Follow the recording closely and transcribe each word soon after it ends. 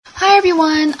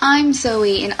everyone, I'm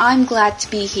Zoe and I'm glad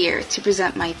to be here to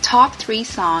present my top 3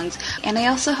 songs, and I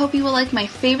also hope you will like my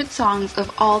favorite songs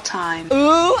of all time.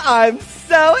 Ooh, I'm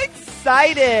so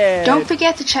excited! Don't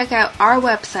forget to check out our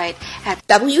website at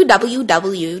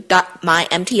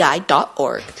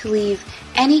www.mymti.org to leave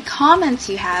any comments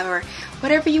you have or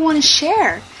whatever you want to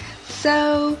share.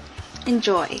 So,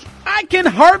 enjoy. I can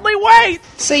hardly wait!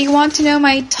 So you want to know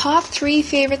my top 3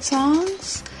 favorite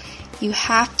songs? You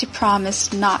have to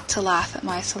promise not to laugh at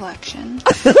my selection.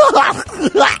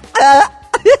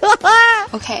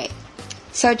 Okay,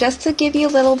 so just to give you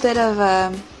a little bit of,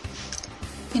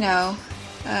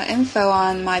 info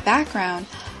on my background,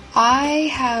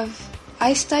 I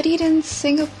studied in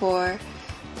Singapore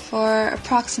for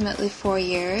approximately 4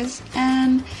 years,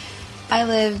 and I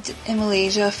lived in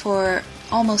Malaysia for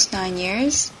almost 9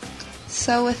 years.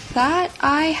 So with that,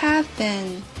 I have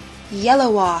been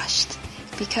yellow-washed,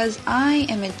 because I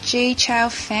am a Jay Chou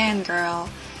fangirl.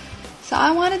 So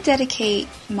I want to dedicate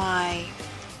my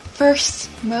first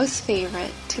most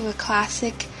favorite to a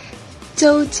classic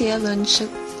Zhou Jielun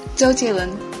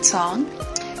song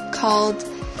called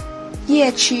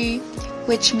Ye Qu,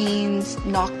 which means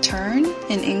nocturne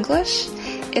in English.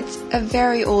 It's a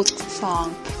very old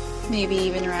song, maybe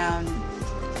even around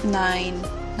 9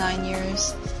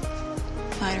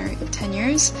 or 10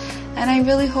 years, and I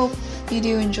really hope you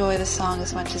do enjoy the song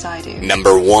as much as I do.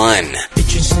 Number 1.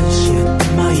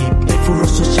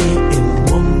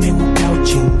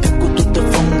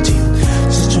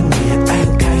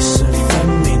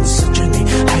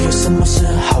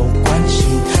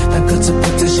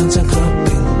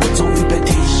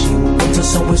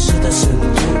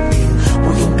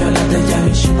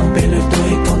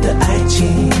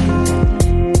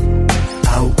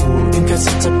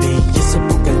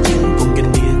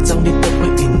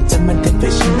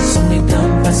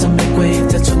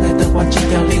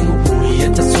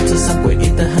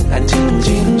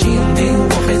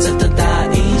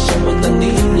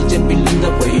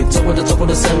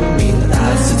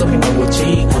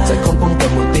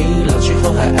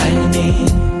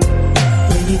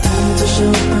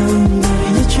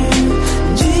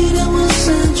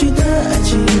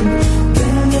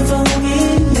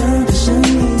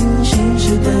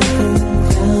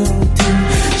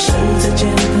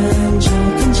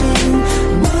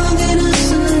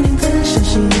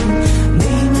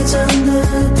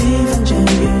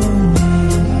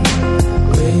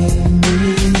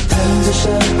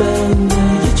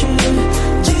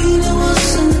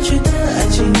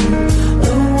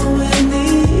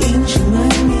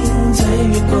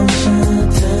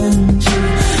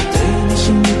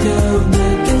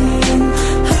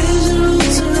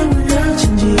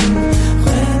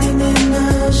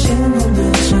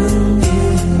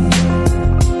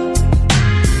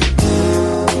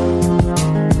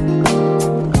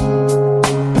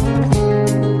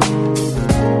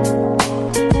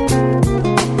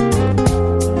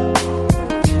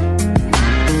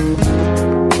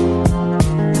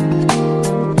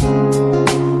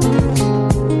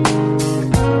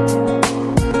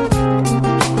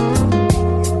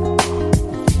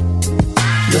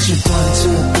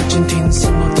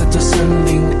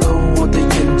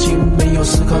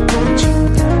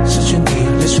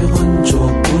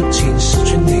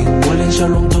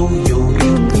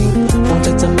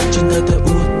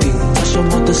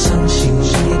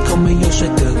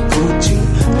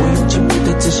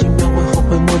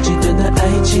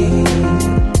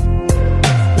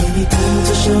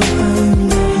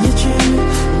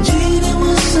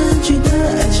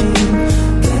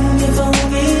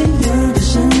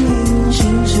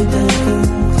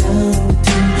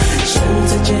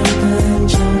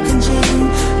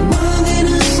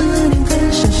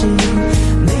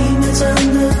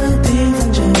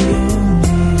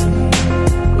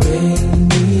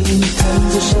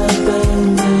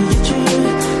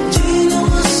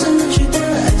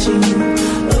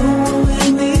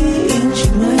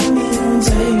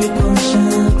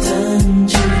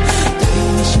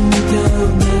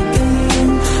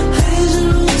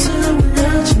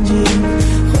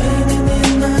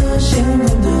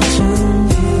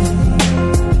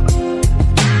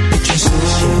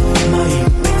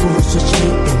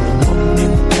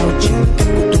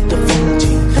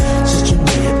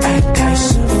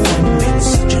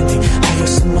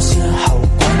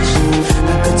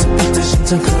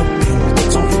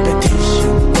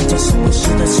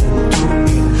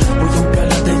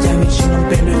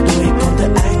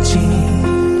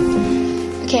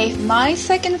 Okay, my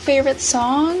second favorite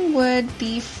song would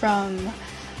be from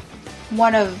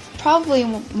one of probably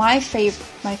my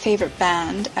favorite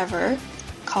band ever,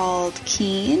 called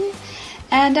Keen,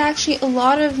 And actually, a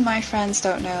lot of my friends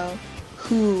don't know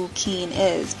who Keane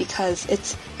is because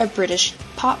it's a British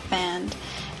pop band.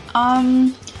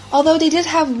 Although they did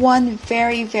have one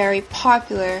very, very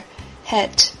popular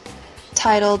hit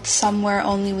titled Somewhere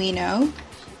Only We Know.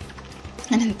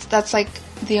 And that's like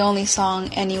the only song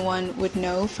anyone would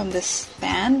know from this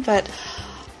band. But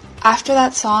after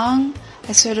that song,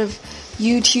 I sort of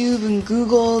YouTube and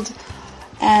Googled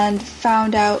and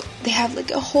found out they have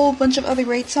like a whole bunch of other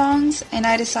great songs, and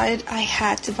I decided I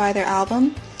had to buy their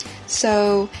album.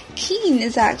 So Keane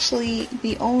is actually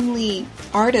the only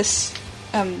artist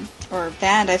or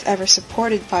band I've ever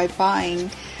supported by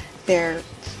buying their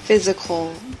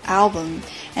physical album.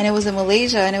 And it was in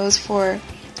Malaysia, and it was for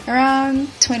around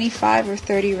 25 or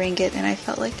 30 ringgit, and I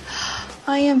felt like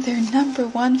I am their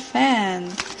 #1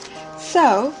 fan.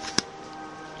 So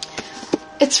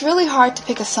it's really hard to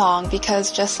pick a song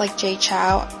because just like Jay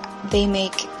Chou, they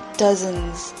make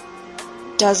dozens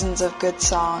of good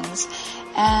songs.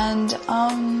 And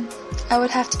I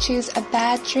would have to choose A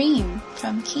Bad Dream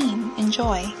from Keane.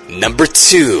 Enjoy. Number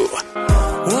 2.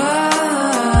 Why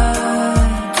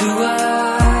do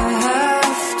I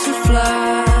have to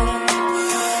fly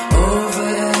over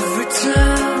every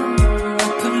town,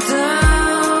 up and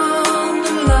down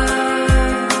the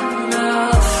line?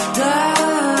 I'll die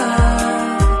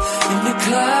in the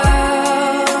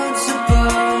clouds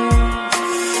above,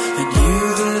 and you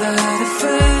that I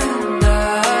defend, I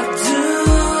do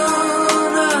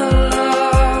not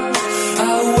love.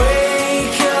 I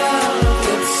wake up,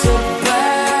 it's a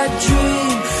bad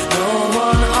dream. No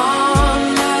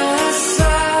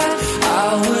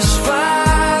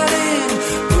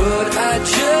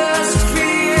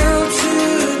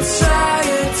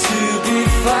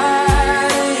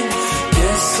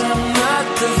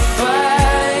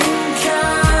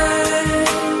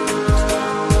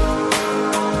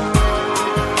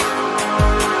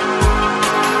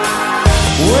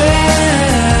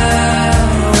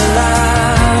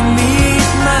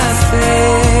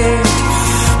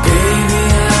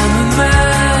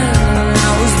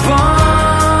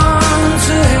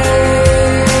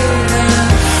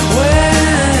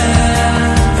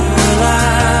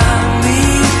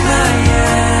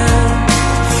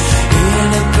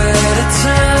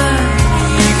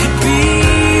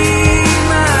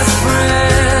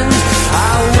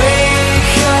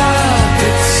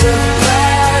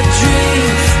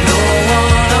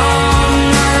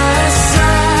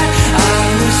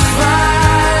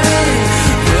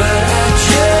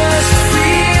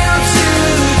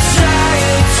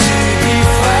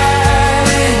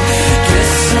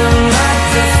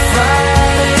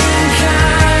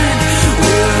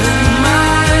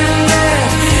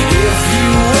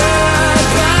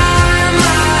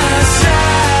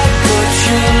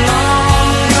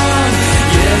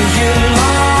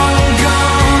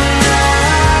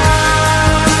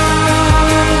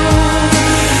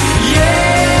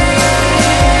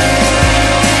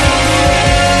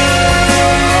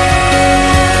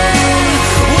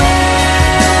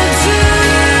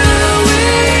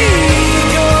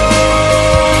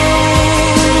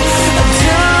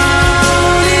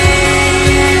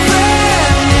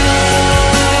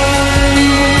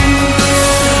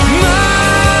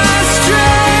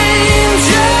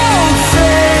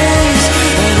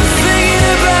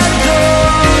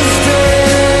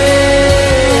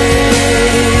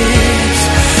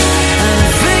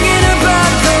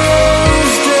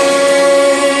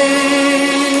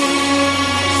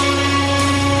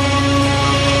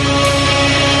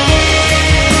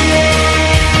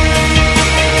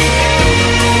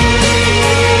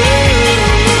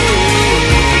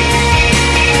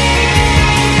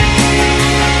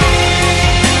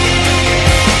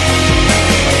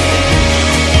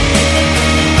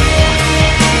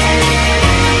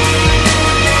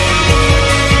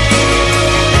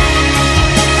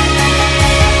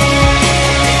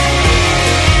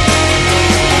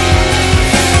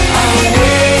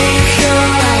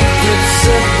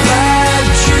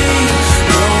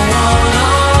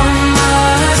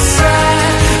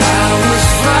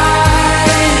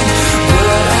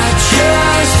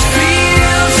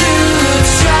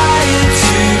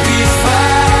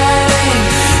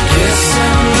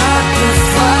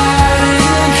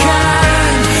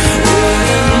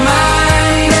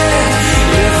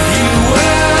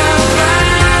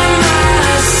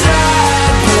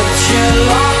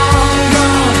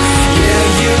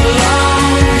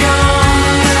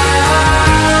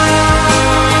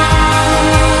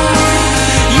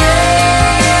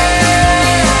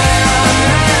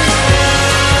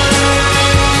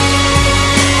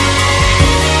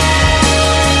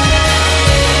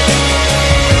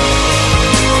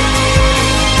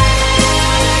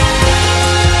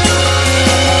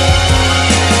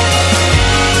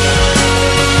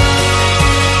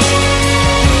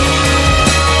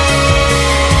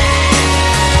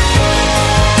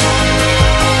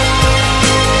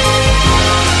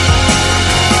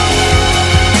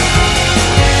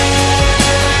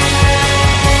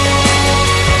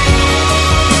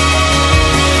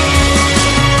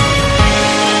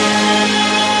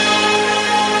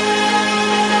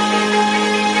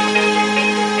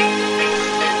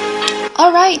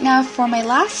Alright, now for my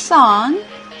last song,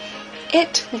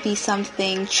 it will be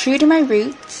something true to my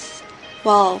roots,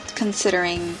 well,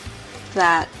 considering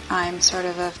that I'm sort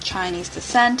of Chinese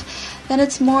descent, then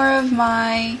it's more of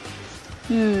my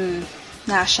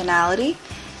nationality.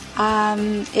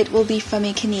 It will be from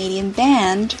a Canadian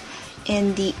band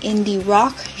in the indie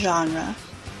rock genre.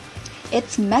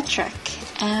 It's Metric,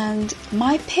 and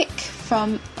my pick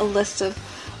from a list of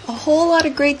a whole lot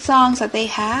of great songs that they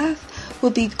have will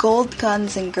be Gold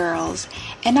Guns and Girls.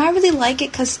 And I really like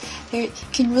it because you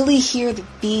can really hear the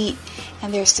beat,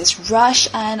 and there's this rush,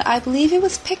 and I believe it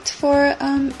was picked for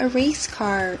a race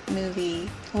car movie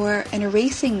or an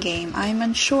racing game. I'm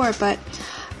unsure, but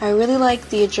I really like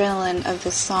the adrenaline of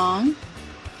this song,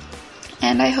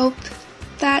 and I hope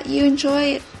that you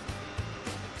enjoy it.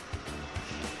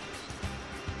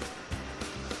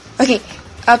 Okay,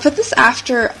 I'll put this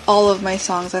after all of my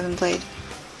songs I've been played,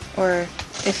 or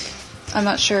if I'm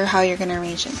not sure how you're going to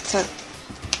arrange it.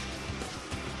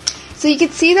 So you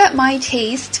could see that my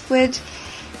taste would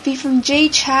be from Jay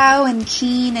Chow and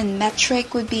Keen, and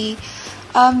Metric would be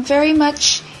very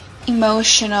much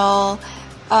emotional,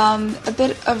 a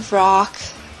bit of rock,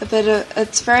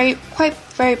 it's very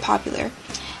popular,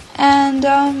 and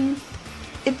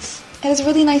it has a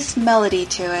really nice melody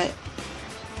to it.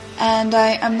 And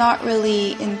I'm not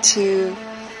really into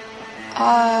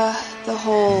the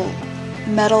whole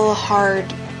metal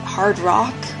hard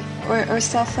rock or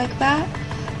stuff like that,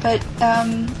 but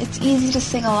it's easy to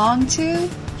sing along to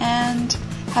and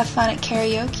have fun at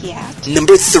karaoke at.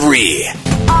 Number 3.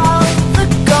 All the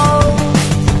gold